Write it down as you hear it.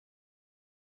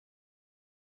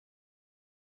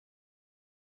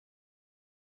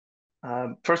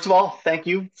First of all, thank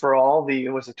you for all it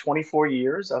was 24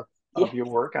 years Yeah. of your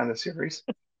work on the series,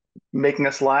 making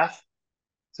us laugh.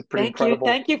 It's a pretty Thank you. incredible.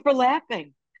 Thank you for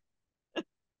laughing.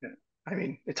 I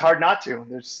mean, it's hard not to.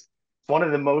 There's one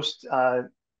of the most, I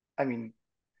mean,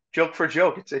 joke for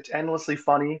joke. It's endlessly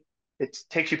funny. It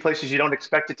takes you places you don't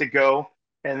expect it to go,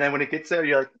 and then when it gets there,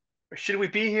 you're like, should we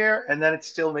be here? And then it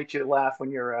still makes you laugh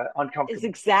when you're Is uncomfortable.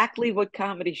 exactly what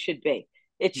comedy should be.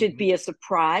 It should Mhm. be a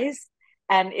surprise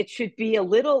and it should be a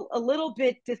little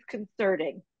bit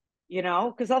disconcerting,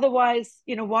 because otherwise,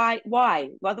 why?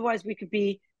 Otherwise we could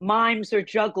be mimes or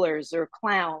jugglers or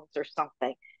clowns or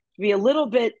something. To be a little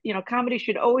bit, comedy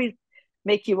should always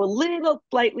make you a little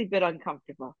slightly bit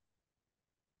uncomfortable.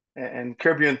 And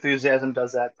Curb Your Enthusiasm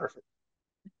does that perfect.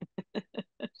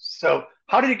 So,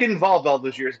 how did you get involved all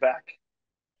those years back?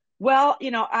 Well,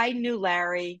 I knew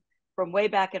Larry from way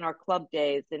back in our club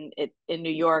days in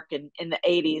New York in the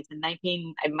 80s.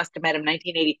 I must have met him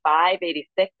 1985,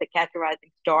 86 at Catch a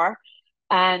Rising Star.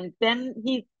 And then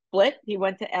he split. He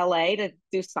went to LA to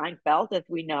do Seinfeld, as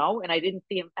we know. And hadn't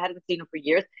seen him for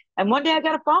years. And one day I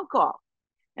got a phone call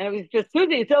and it was just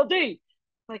Susie, it's LD.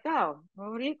 Like, oh,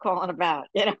 well, what are you calling about?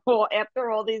 Well, after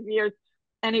all these years.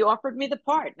 And he offered me the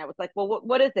part. And I was like, well,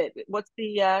 what is it? What's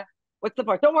the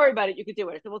part? Don't worry about it. You could do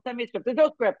it. I said, well, send me a script. There's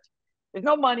no script. There's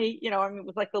no money. I mean, it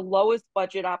was like the lowest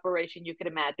budget operation you could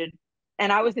imagine.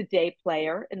 And I was a day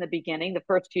player in the beginning, the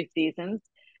first two seasons.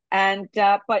 But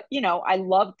I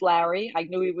loved Larry. I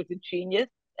knew he was a genius,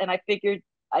 and I figured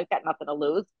I've got nothing to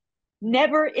lose.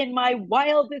 Never in my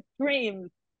wildest dreams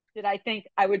did I think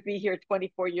I would be here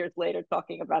 24 years later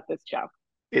talking about this show.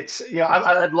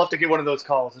 I'd love to get one of those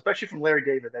calls, especially from Larry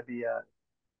David. That'd be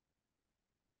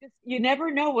Just, you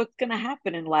never know what's going to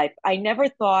happen in life. I never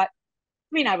thought.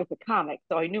 I mean, I was a comic,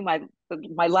 so I knew my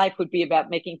life would be about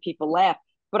making people laugh.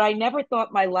 But I never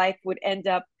thought my life would end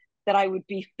up that I would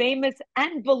be famous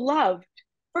and beloved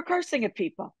for cursing at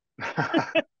people.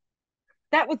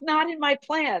 That was not in my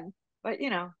plan. But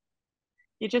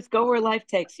you just go where life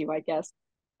takes you, I guess.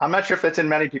 I'm not sure if that's in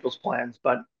many people's plans,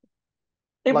 but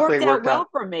It luckily worked it out worked well out.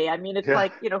 for me. I mean, it's Yeah.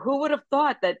 like, who would have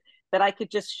thought that I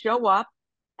could just show up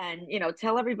and,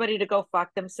 tell everybody to go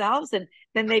fuck themselves, and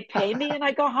then they pay me and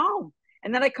I go home.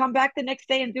 And then I come back the next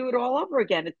day and do it all over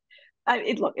again.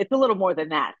 Look, it's a little more than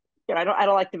that. I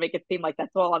don't like to make it seem like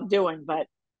that's all I'm doing, but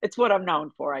it's what I'm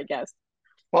known for, I guess.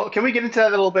 Well, can we get into that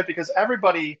a little bit? Because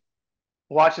everybody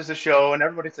watches the show and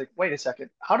everybody's like, wait a second,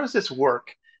 how does this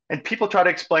work? And people try to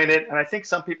explain it. And I think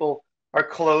some people are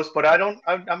close, but I don't,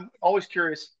 I'm always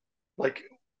curious, like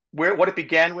what it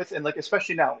began with. And like,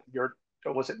 especially now,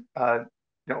 what was it,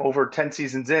 over 10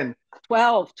 seasons in,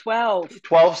 12, 12.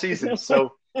 12 seasons.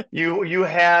 So you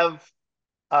have,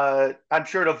 I'm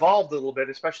sure it evolved a little bit,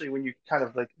 especially when you kind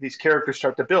of like these characters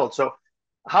start to build. So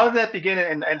how did that begin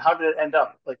and how did it end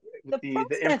up like with The the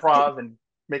process did, improv and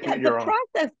making yeah, it the your own?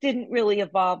 process didn't really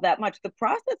evolve that much. The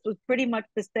process was pretty much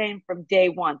the same from day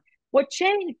one. What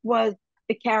changed was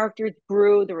the characters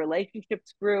grew, the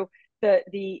relationships grew,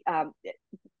 the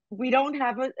we don't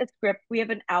have a script, we have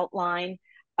an outline.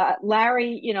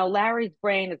 Larry's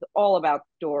brain is all about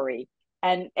story,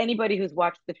 and anybody who's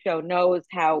watched the show knows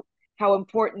how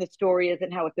important the story is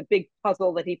and how it's a big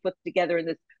puzzle that he puts together in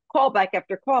this callback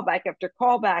after callback after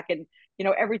callback, and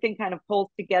everything kind of pulls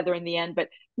together in the end. But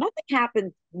nothing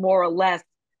happens more or less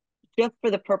just for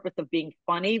the purpose of being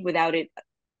funny without it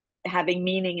having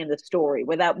meaning in the story,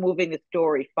 without moving the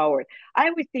story forward. I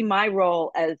always see my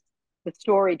role as the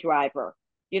story driver.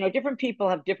 Different people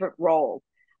have different roles.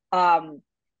 Um,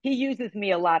 he uses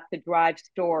me a lot to drive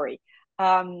story.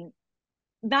 Um,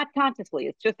 Not consciously.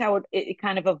 It's just how it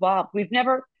kind of evolved. We've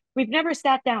never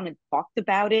sat down and talked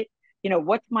about it.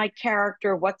 What's my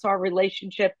character? What's our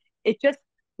relationship? It just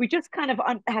we just kind of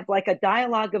have like a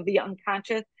dialogue of the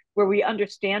unconscious where we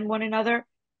understand one another.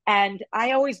 And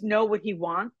I always know what he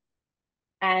wants,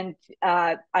 and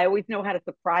I always know how to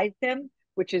surprise him,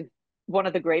 which is one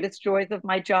of the greatest joys of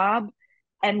my job.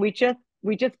 And we just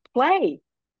play.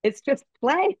 It's just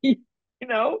play, you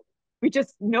know. We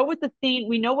just know what the scene.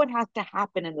 We know what has to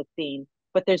happen in the scene,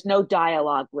 but there's no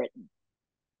dialogue written.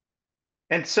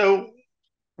 And so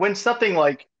when something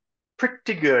like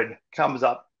pretty good comes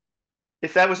up,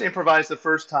 if that was improvised the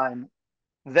first time,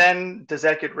 then does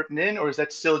that get written in, or is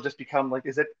that still just become like,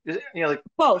 like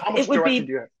Both. how It much would direction be.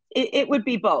 do you have? It would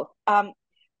be both.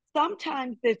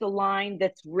 Sometimes there's a line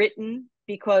that's written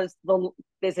because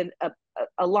there's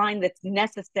a line that's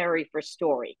necessary for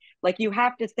story. Like you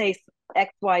have to say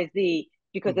XYZ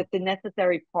because Mhm. it's a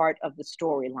necessary part of the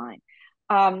storyline.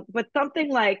 But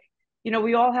something like,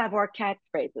 we all have our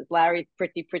catchphrases. Larry's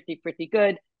pretty, pretty, pretty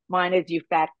good. Mine is you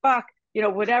fat fuck.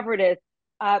 whatever it is.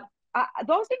 Uh,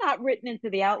 those are not written into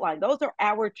the outline. Those are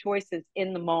our choices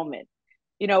in the moment.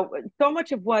 So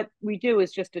much of what we do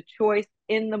is just a choice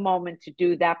in the moment to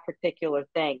do that particular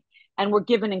thing. And we're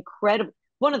given incredible,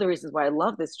 one of the reasons why I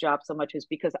love this job so much is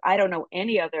because I don't know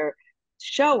any other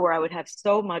show where I would have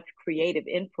so much creative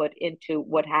input into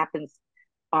what happens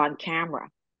on camera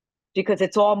because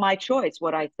it's all my choice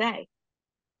what I say.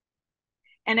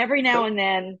 And every now So, and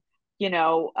then, you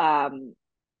know, um,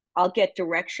 I'll get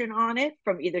direction on it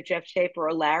from either Jeff Schaefer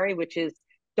or Larry, which is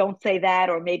don't say that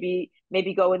or maybe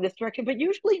go in this direction, but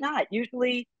usually not.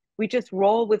 Usually we just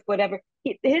roll with whatever.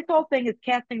 His whole thing is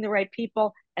casting the right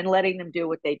people and letting them do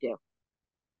what they do.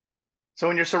 so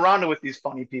when you're surrounded with these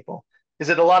funny people, is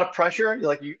it a lot of pressure?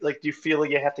 Do you feel like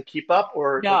you have to keep up,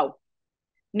 or like, No,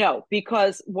 no,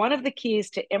 because one of the keys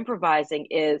to improvising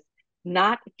is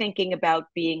not thinking about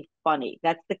being funny.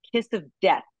 That's the kiss of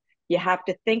death. You have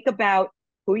to think about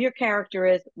who your character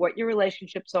is, what your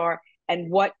relationships are, and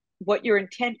what your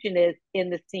intention is in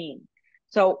the scene.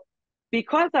 So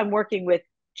because I'm working with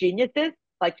geniuses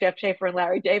like Jeff Schaefer and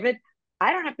Larry David,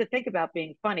 I don't have to think about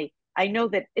being funny. I know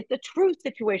that it's a true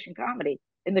situation comedy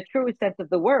in the truest sense of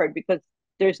the word because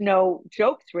there's no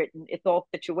jokes written, it's all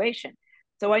situation.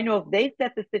 So I know if they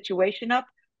set the situation up,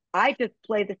 I just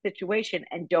play the situation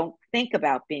and don't think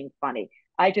about being funny.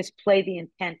 I just play the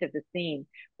intent of the scene,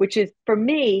 which is for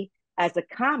me as a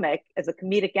comic, as a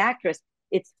comedic actress,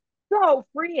 it's so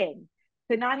freeing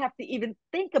to not have to even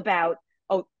think about,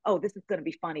 oh, this is going to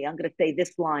be funny. I'm going to say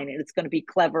this line and it's going to be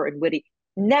clever and witty.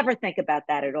 Never think about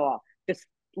that at all. Just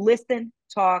listen,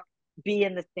 talk, be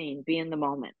in the scene, be in the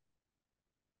moment.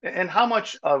 and how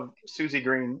much of Susie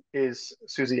Greene is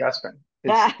Susie Essman?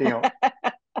 It's.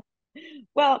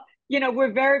 Well,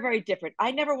 we're very, very different.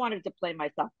 I never wanted to play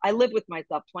myself. I live with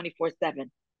myself 24/7.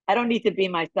 I don't need to be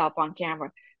myself on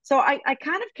camera. So I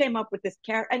kind of came up with this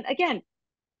character. And again,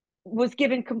 was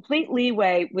given complete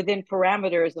leeway within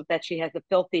parameters of that she has a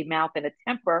filthy mouth and a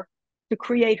temper to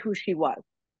create who she was.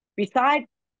 Besides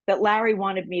that, Larry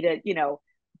wanted me to,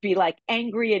 be like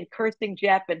angry and cursing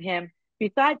Jeff and him.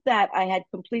 Besides that, I had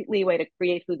complete leeway to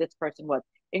create who this person was,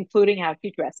 including how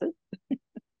she dresses.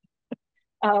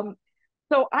 Um,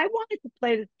 so I wanted to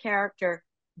play this character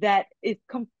that is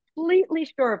completely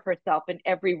sure of herself in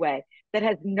every way, that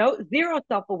has no zero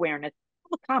self-awareness.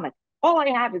 I'm a comic. All I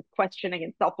have is questioning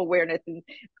and self-awareness and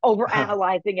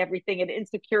over-analyzing everything and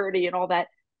insecurity and all that.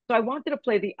 So I wanted to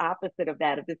play the opposite of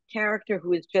that, of this character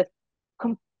who is just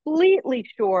completely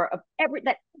sure of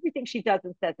that everything she does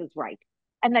and says is right.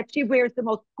 And that she wears the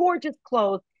most gorgeous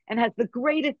clothes and has the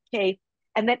greatest taste,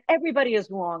 and that everybody is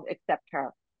wrong except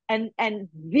her and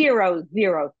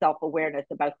zero self-awareness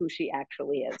about who she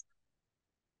actually is.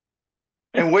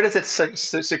 And where does it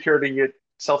security,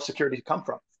 self-security come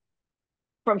from?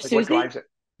 From Like, what Susie, drives it?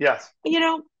 Yes. you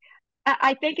know,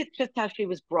 I think it's just how she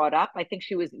was brought up. I think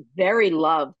she was very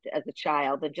loved as a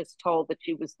child and just told that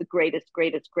she was the greatest,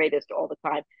 greatest, greatest all the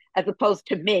time, as opposed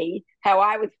to me, how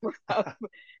I was brought up.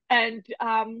 And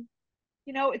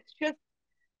it's just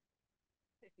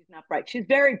she's not bright. She's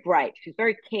very bright. She's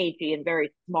very cagey and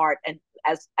very smart. And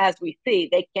as we see,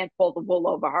 they can't pull the wool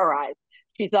over her eyes.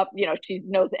 She's up, she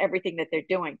knows everything that they're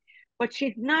doing. But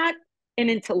she's not an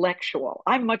intellectual.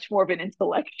 I'm much more of an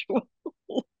intellectual.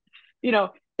 you know,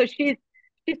 so she's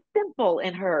simple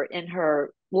in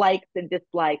her likes and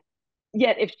dislikes.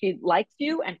 Yet if she likes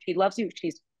you and she loves you,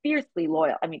 she's fiercely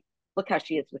loyal. I mean, look how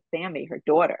she is with Sammy, her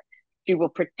daughter. She will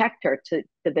protect her to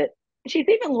the she's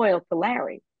even loyal to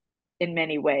Larry in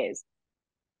many ways.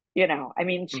 I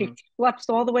mean, she Hmm. schleps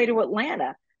all the way to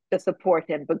Atlanta to support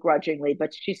him begrudgingly,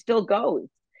 but she still goes.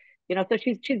 So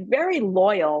she's very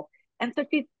loyal, and so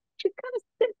she's kind of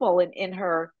simple in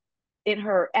her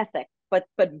ethics, but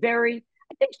very.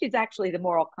 I think she's actually the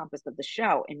moral compass of the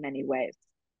show in many ways.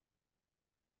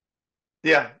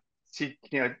 Yeah.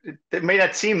 It may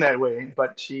not seem that way,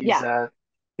 but she's, Yeah,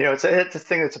 it's a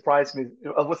thing that surprised me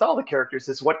with all the characters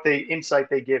is what they insight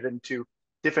they give into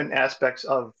different aspects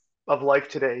of life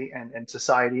today and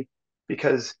society,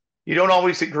 because you don't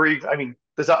always agree. I mean,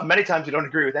 there's many times you don't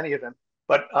agree with any of them,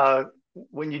 but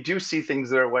when you do see things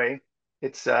their way,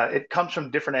 it comes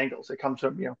from different angles. It comes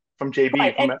from from JB,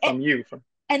 right. from And from you, from.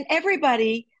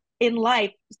 everybody in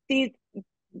life sees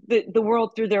the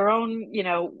world through their own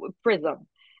prism,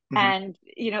 Mhm. and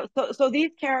so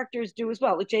these characters do as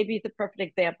well. JB is a perfect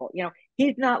example.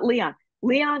 He's not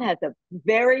Leon has a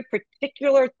very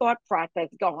particular thought process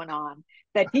going on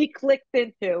that he clicks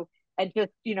into and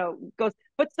just goes,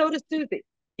 but so does Susie.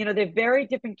 They're very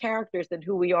different characters than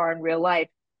who we are in real life,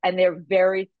 and they're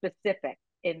very specific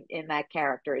in that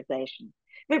characterization.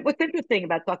 But what's interesting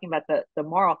about talking about the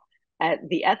moral, at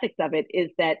the ethics of it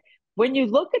is that when you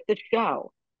look at the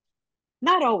show,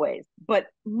 not always, but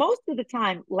most of the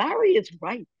time, Larry is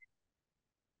right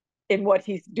in what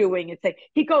he's doing and saying.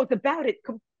 He goes about it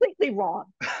completely wrong.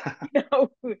 You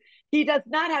know, he does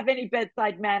not have any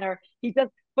bedside manner. He does,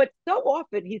 but so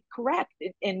often he's correct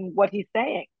in what he's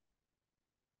saying.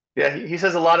 Yeah, he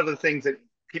says a lot of the things that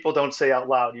people don't say out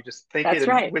loud. You just think it That's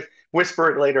and right.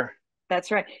 whisper it later. That's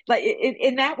right. Like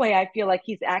in that way, I feel like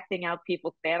he's acting out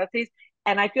people's fantasies.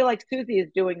 And I feel like Susie is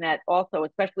doing that also,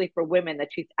 especially for women, that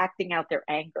she's acting out their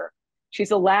anger.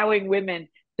 She's allowing women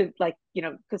to, like, you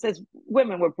know, because as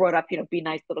women were brought up, you know, be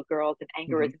nice little girls and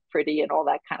anger Hmm. isn't pretty and all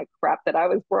that kind of crap that I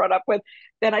was brought up with.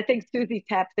 Then I think Susie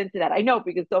taps into that. I know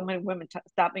because so many women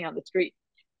stop me on the street,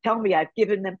 tell me I've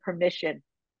given them permission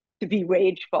to be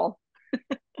rageful.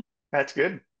 That's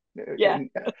good. Yeah,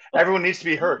 Everyone needs to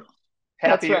be heard.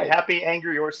 that's Happy, right. happy,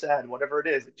 angry, or sad, whatever it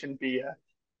is. It shouldn't be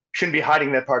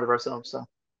hiding that part of ourselves. So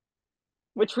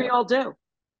Which we yeah. all do.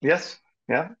 Yes,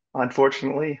 yeah.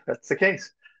 Unfortunately, that's the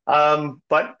case.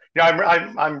 But you know,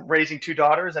 I'm raising two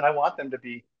daughters, and I want them to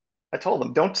be. I told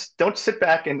them don't sit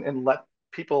back and let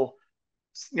people,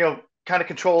 you know, kind of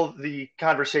control the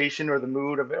conversation or the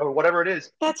mood of or whatever it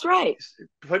is. That's right.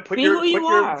 Put Be who your you put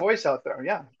your are. voice out there,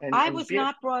 yeah, I and was be it.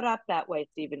 not brought up that way,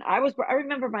 Stephen. I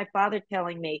remember my father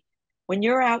telling me, when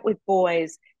you're out with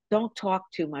boys, don't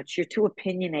talk too much. You're too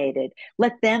opinionated.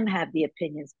 Let them have the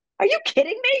opinions. Are you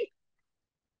kidding me?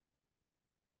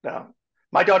 No,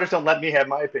 my daughters don't let me have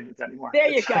my opinions anymore. There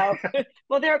you It's go.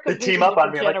 Well, they're a they team completely up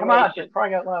on different me. I'm like, come on, for generation.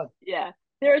 crying out loud. Yeah.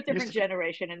 They're a Used different to,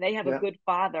 generation and they have a yeah. good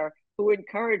father who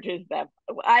encourages them.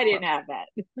 I didn't have that.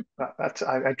 That's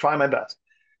I try my best.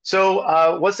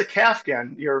 So, was the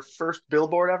Kafka your first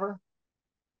billboard ever?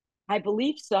 I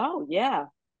believe so. Yeah.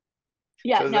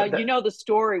 Yeah. So Now, that you that know the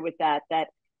story with that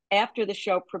after the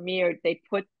show premiered, they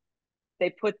put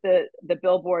the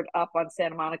billboard up on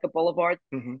Santa Monica Boulevard,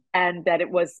 mhm. and that it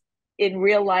was in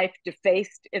real life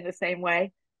defaced in the same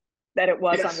way that it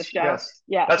was on the Yes, show. yes.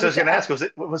 Yeah, That's what I was which going to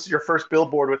ask. Was your first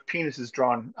billboard with penises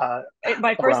drawn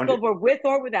my first around you? billboard with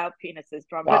or without penises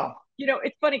drawn. But Wow. you know,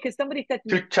 it's funny because somebody said to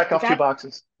To me, check "Did off two that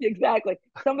boxes. exactly?"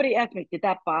 Somebody asked me, "Did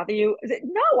that bother you?" I said,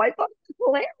 "No, I thought it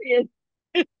was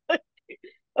hilarious."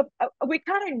 We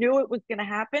kind of knew it was going to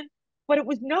happen, but it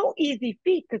was no easy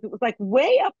feat because it was like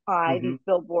way up high, Hmm. these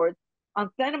billboards on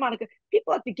Santa Monica.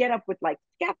 People had to get up with like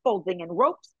scaffolding and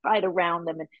ropes tied around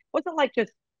them. And it wasn't like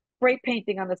just spray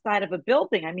painting on the side of a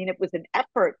building. I mean, it was an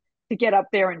effort to get up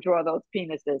there and draw those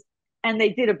penises. And they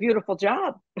did a beautiful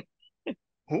job.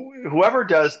 Whoever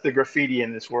does the graffiti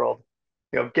in this world,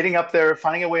 you know, getting up there,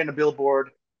 finding a way on a billboard,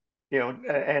 you know,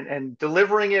 and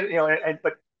delivering it, you know,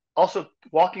 but also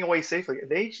walking away safely.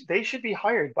 They should be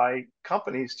hired by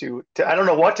companies to I don't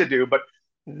know what to do, but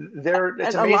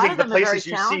it's A lot amazing of the them are very places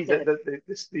you see talented.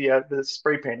 the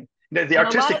spray painting, the And a lot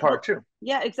artistic of, part too.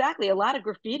 yeah, exactly. A lot of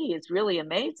graffiti is really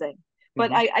amazing.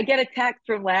 But Hmm. I get a text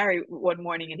from Larry one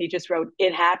morning and he just wrote,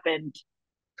 "It happened,"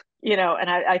 you know, and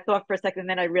I thought for a second, and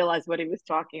then I realized what he was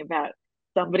talking about.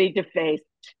 Somebody defaced.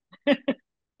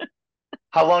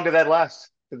 How long did that last?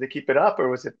 Did they keep it up, or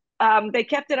was it? They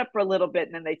kept it up for a little bit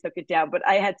and then they took it down. But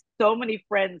I had so many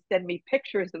friends send me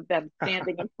pictures of them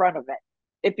standing in front of it.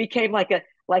 It became like a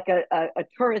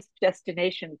tourist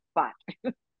destination spot.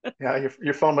 Yeah,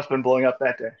 your phone must have been blowing up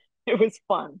that day. It was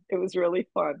fun. It was really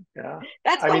fun. Yeah,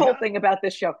 That's I the mean, whole thing about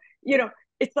this show. You know,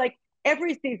 it's like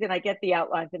every season I get the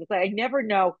outlines and it's like I never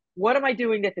know what am I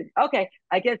doing this. Okay,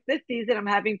 I guess this season I'm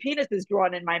having penises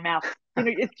drawn in my mouth. You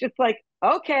know, it's just like,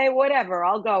 okay, whatever,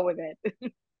 I'll go with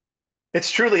it. it's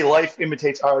truly life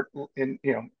imitates art in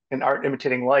in art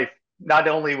imitating life, not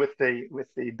only with the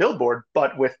billboard,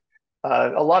 but with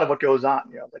a lot of what goes on.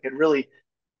 You know, like it really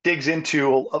digs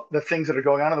into the things that are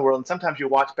going on in the world. And sometimes you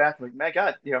watch back and like, my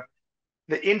God, you know,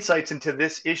 the insights into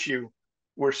this issue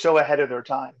were so ahead of their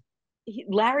time.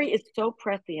 Larry is so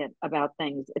prescient about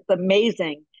things. It's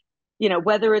amazing. You know,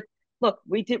 whether it's look,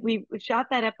 we shot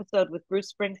that episode with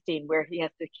Bruce Springsteen where he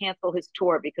has to cancel his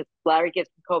tour because Larry gives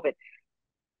him COVID.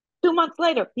 2 months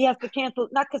later, he has to cancel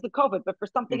not because of COVID, but for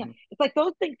something else. Hmm. It's like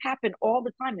those things happen all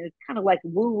the time, and it's kind of like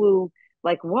woo woo.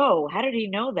 Like, whoa, how did he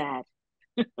know that?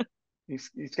 He's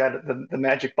got the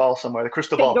magic ball somewhere, the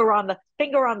crystal ball.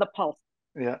 Finger on the pulse.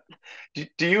 Yeah.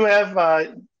 Do you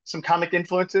have some comic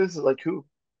influences? Like who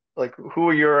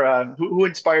are your who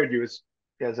inspired you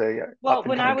as a Well, up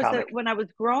and coming comic? when I was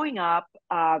growing up,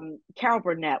 Carol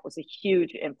Burnett was a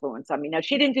huge influence on me. Now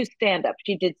she didn't do stand up;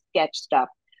 she did sketch stuff,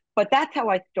 but that's how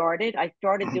I started. I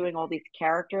started doing all these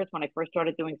characters when I first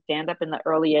started doing stand up in the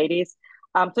early '80s.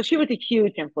 So she was a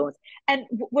huge influence. And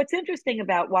what's interesting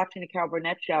about watching the Carol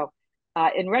Burnett show,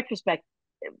 in retrospect,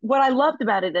 what I loved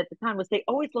about it at the time was they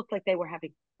always looked like they were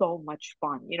having so much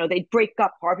fun. You know, they'd break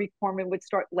up. Harvey Korman would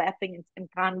start laughing, and Tim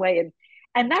Conway,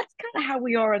 and that's kind of how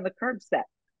we are in the curb set.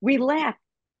 We laugh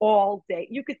all day.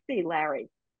 You could see Larry.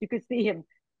 You could see him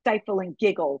stifling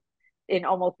giggles in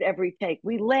almost every take.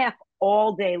 We laugh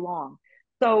all day long.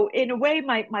 So in a way,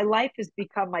 my life has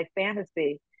become my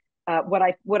fantasy. What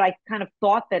I kind of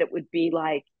thought that it would be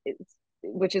like,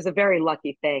 which is a very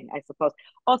lucky thing, I suppose.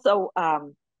 Also,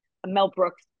 Mel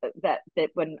Brooks, that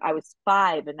when I was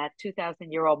 5 and that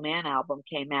 2,000-Year-Old Man album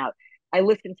came out, I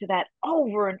listened to that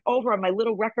over and over on my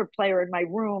little record player in my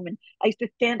room, and I used to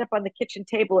stand up on the kitchen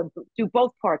table and do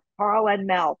both parts, Carl and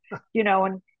Mel,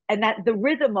 and that the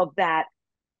rhythm of that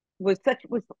was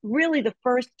really the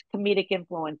first comedic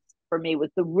influence for me,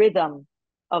 was the rhythm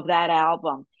of that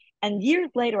album. And years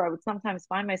later, I would sometimes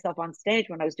find myself on stage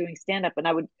when I was doing stand up, and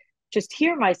I would just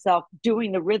hear myself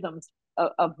doing the rhythms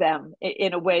of them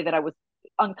in a way that I was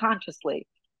unconsciously,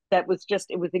 that was just,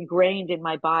 it was ingrained in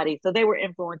my body. So they were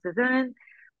influences. And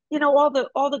all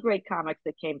the great comics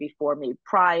that came before me,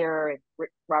 Pryor and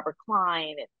Robert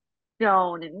Klein and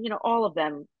Joan, and all of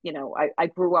them, I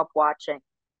grew up watching.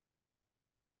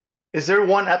 Is there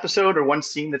one episode or one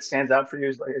scene that stands out for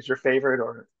you as your favorite,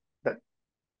 or that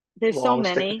There's will so always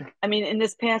stick with many. you? I mean, in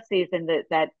this past season,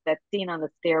 that scene on the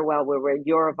stairwell where we're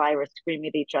Eurovirus screaming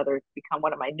at each other has become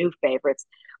one of my new favorites.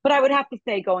 But I would have to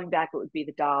say, going back, it would be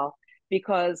the doll,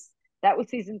 because that was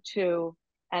season 2,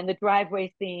 and the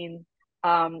driveway scene.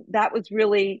 That was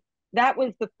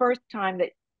the first time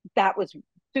that was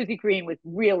Susie Greene was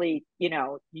really,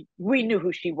 we knew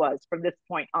who she was from this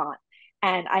point on.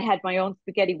 And I had my own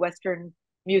spaghetti western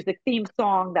music theme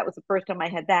song. That was the first time I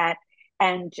had that.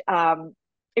 And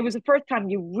it was the first time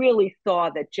you really saw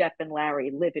that Jeff and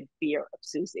Larry live in fear of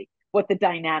Susie, what the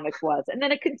dynamic was. And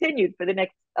then it continued for the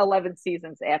next 11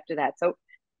 seasons after that. So,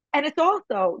 and it's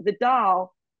also the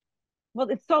doll. Well,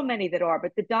 there's so many that are,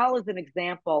 but the doll is an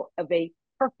example of a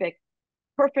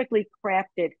perfectly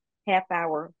crafted half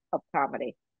hour of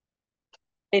comedy.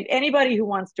 And anybody who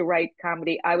wants to write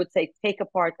comedy, I would say take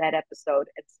apart that episode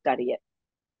and study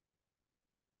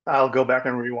I'll go back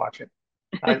and rewatch it.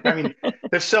 I mean, it.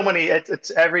 there's so many. It's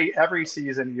every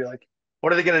season. You're like,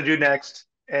 what are they going to do next?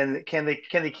 And can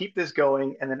they keep this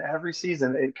going? And then every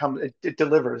season it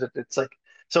delivers. It's like,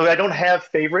 so I don't have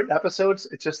favorite episodes.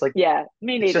 Yeah,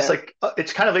 me It's just neither. like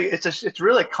it's kind of it's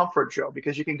really a comfort show,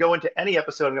 because you can go into any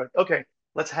episode and go, okay,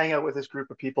 let's hang out with this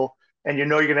group of people, and you're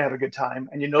gonna have a good time,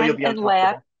 and you'll be And laugh. uncomfortable.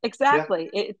 Yeah.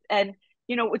 Exactly. And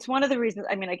it's one of the reasons.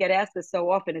 I mean, I get asked this so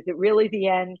often: is it really the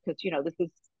end? Because this is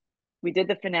we did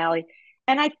the finale,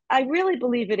 and I really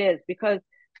believe it is, because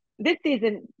this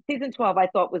season 12, I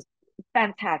thought was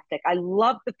fantastic. I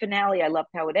loved the finale. I loved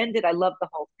how it ended. I loved the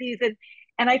whole season,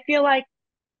 and I feel like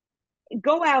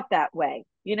go out that way.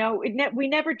 We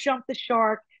never jumped the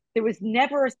shark. There was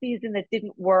never a season that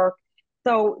didn't work.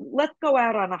 So let's go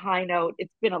out on a high note.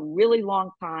 It's been a really long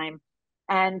time,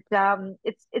 and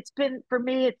it's been, for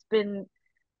me, it's been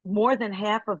more than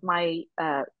half of my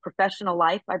professional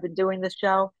life. I've been doing this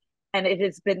show, and it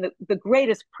has been the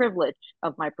greatest privilege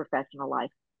of my professional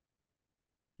life.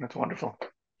 That's wonderful.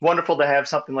 Wonderful to have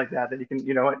something like that you can,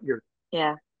 what,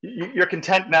 Yeah, you're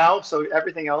content now, so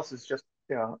everything else is just,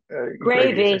 gravy, as they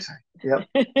gravy. say.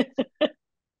 Yep.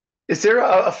 Is there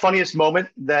a funniest moment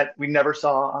that we never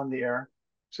saw on the air,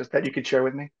 just that you could share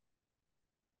with me?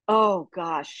 Oh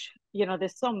gosh,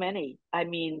 there's so many. I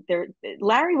mean,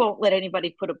 Larry won't let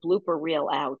anybody put a blooper reel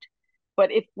out,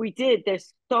 but if we did,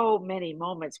 there's so many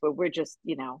moments where we're just,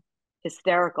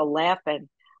 hysterical laughing.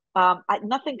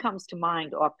 Nothing comes to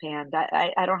mind offhand.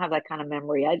 I don't have that kind of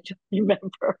memory. I just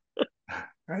remember.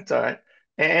 That's all right.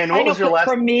 And I what know was your last?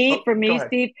 Oh, for go me, ahead.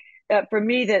 Steve, for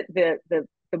me,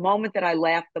 the moment that I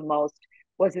laughed the most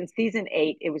was in season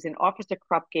 8. It was in Officer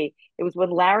Krupke. It was when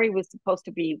Larry was supposed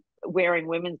to be wearing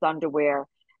women's underwear,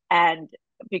 and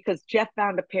because I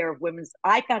found a pair of women's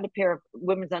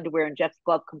underwear in Jeff's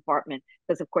glove compartment,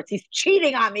 because of course he's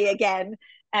cheating on me again,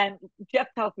 and Jeff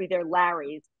tells me they're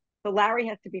Larry's, so Larry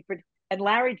has to be, and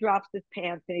Larry drops his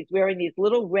pants, and he's wearing these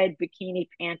little red bikini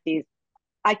panties.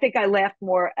 I think I laughed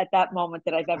more at that moment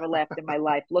than I've ever laughed in my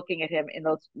life, looking at him in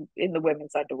the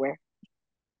women's underwear.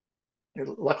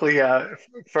 Luckily,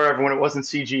 for everyone, it wasn't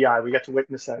CGI. We got to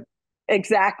witness that in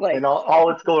Exactly.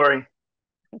 all its glory.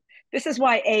 This is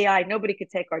why AI, nobody could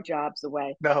take our jobs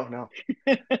away. No, no.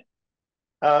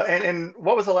 And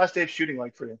what was the last day of shooting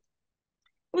like for you?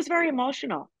 It was very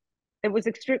emotional. It was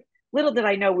extreme. Little did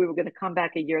I know we were going to come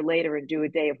back a year later and do a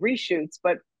day of reshoots,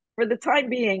 but for the time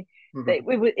being,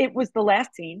 Mhm. it was the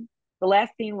last scene. The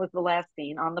last scene was the last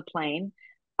scene on the plane.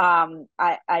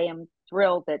 I am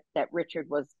thrilled that Richard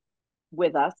was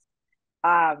with us.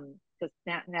 Because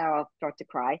now I'll start to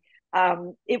cry.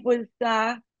 It was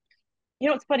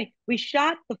it's funny. We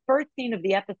shot the first scene of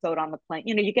the episode on the plane.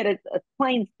 You get a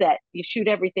plane set. You shoot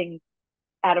everything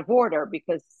out of order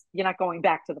because you're not going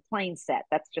back to the plane set.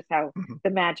 That's just how Mhm.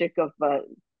 the magic of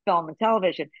film and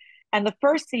television. And the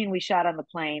first scene we shot on the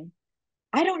plane,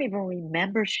 I don't even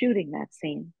remember shooting that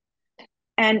scene.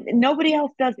 And nobody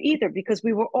else does either because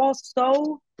we were all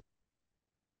so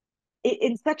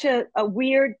in such a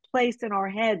weird place in our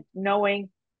heads, knowing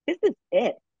this is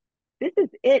it. This is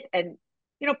it. And,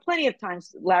 plenty of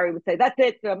times Larry would say, that's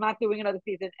it. I'm not doing another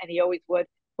season. And he always would.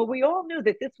 But we all knew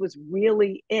that this was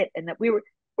really it and that we're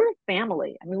a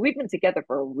family. I mean, we've been together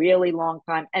for a really long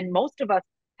time. And most of us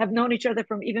have known each other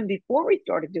from even before we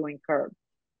started doing Curb.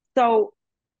 So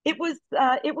it was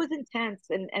intense.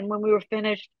 And when we were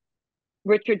finished,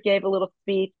 Richard gave a little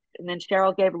speech, and then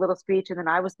Cheryl gave a little speech, and then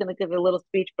I was going to give a little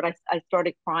speech, but I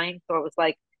started crying, so it was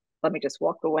like, let me just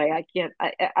walk away. I can't.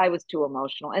 I was too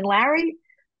emotional. And Larry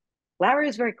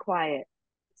is very quiet,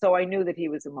 so I knew that he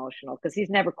was emotional because he's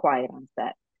never quiet on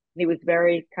set. He was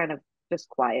very kind of just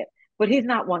quiet, but he's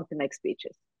not one to make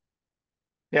speeches.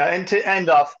 Yeah, and to end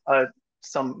off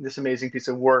this amazing piece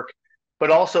of work, but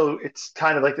also it's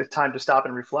kind of like the time to stop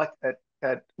and reflect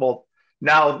at well,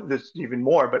 now there's even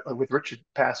more, but with Richard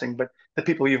passing, but the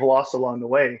people you've lost along the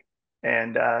way,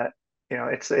 and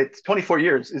it's 24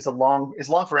 years is long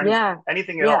for Yeah,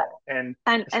 anything at yeah. all, and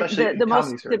And especially in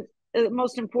comedy series. the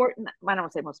most important, I don't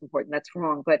want to say most important, that's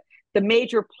wrong, but the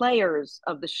major players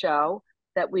of the show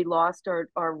that we lost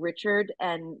are Richard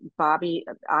and Bobby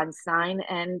Einstein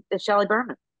and Shelley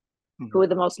Berman, who Mhm. are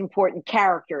the most important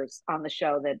characters on the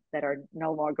show that are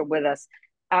no longer with us.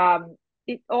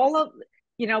 All of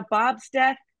Bob's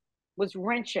death was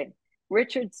wrenching.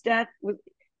 Richard's death was.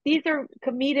 These are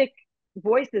comedic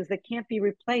voices that can't be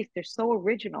replaced. They're so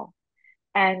original,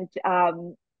 and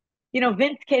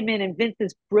Vince came in, and Vince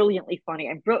is brilliantly funny,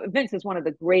 and Vince is one of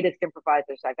the greatest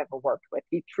improvisers I've ever worked with.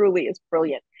 He truly is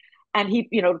brilliant, and he,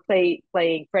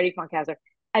 playing Freddie Funkhauser,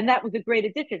 and that was a great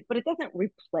addition. But it doesn't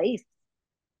replace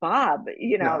Bob.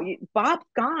 No, Bob's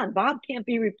gone. Bob can't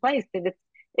be replaced, and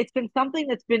it's been something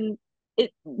that's been.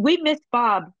 We missed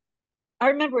Bob. I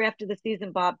remember after the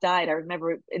season Bob died. I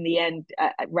remember in the end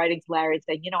writing to Larry and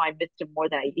saying, I missed him more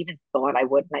than I even thought I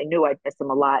would, and I knew I'd miss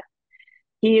him a lot.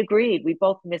 He agreed. We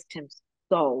both missed him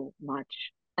so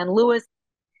much. And Lewis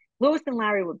and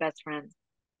Larry were best friends.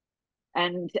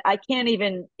 And I can't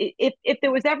even if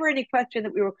there was ever any question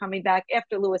that we were coming back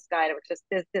after Lewis died, it was just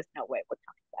there's no way we're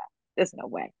coming back. There's no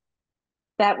way.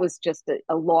 That was just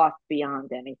a loss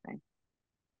beyond anything.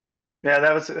 yeah,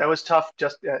 that was tough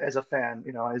just as a fan,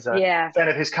 as a Yeah, fan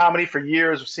of his comedy for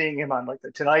years, seeing him on like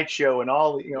the Tonight Show and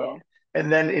all, yeah.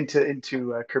 and then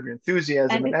into Curb Your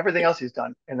Enthusiasm And and everything else he's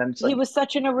done, and then it's he like, was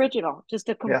such an original, just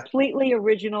a yeah, completely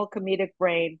original comedic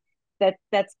brain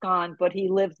that's gone, but he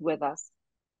lives with us.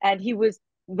 And he was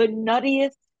the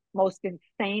nuttiest, most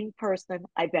insane person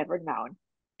I've ever known,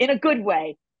 in a good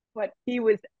way. But he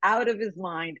was out of his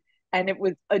mind, and it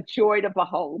was a joy to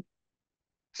behold.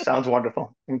 sounds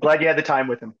wonderful. I'm glad you had the time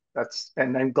with him.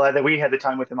 And I'm glad that we had the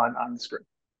time with him on the screen.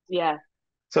 Yeah,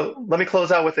 So let me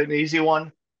close out with an easy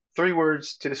one. 3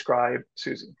 words to describe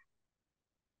Susie.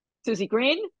 Susie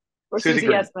Greene or Susie Susie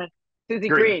Greene. Essman. Susie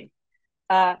Greene.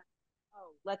 Greene.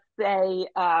 Let's say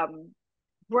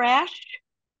brash.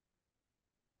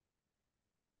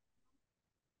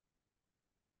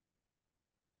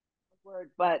 Word,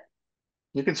 but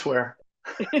You can swear.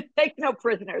 take no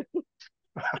prisoners.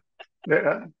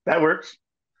 That works.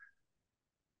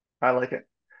 I like it.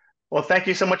 Well, thank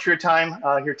you so much for your time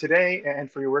here today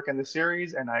and for your work on the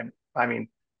series. And I mean,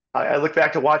 I look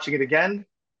back to watching it again.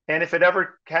 And if it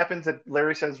ever happens that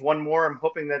Larry says one more, I'm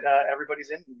hoping that everybody's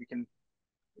in. We can,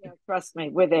 Yeah, trust me,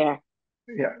 we're there.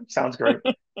 yeah, sounds great.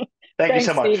 Thank you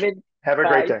so Thanks, much. Stephen. Have a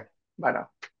great Bye. day. Bye now.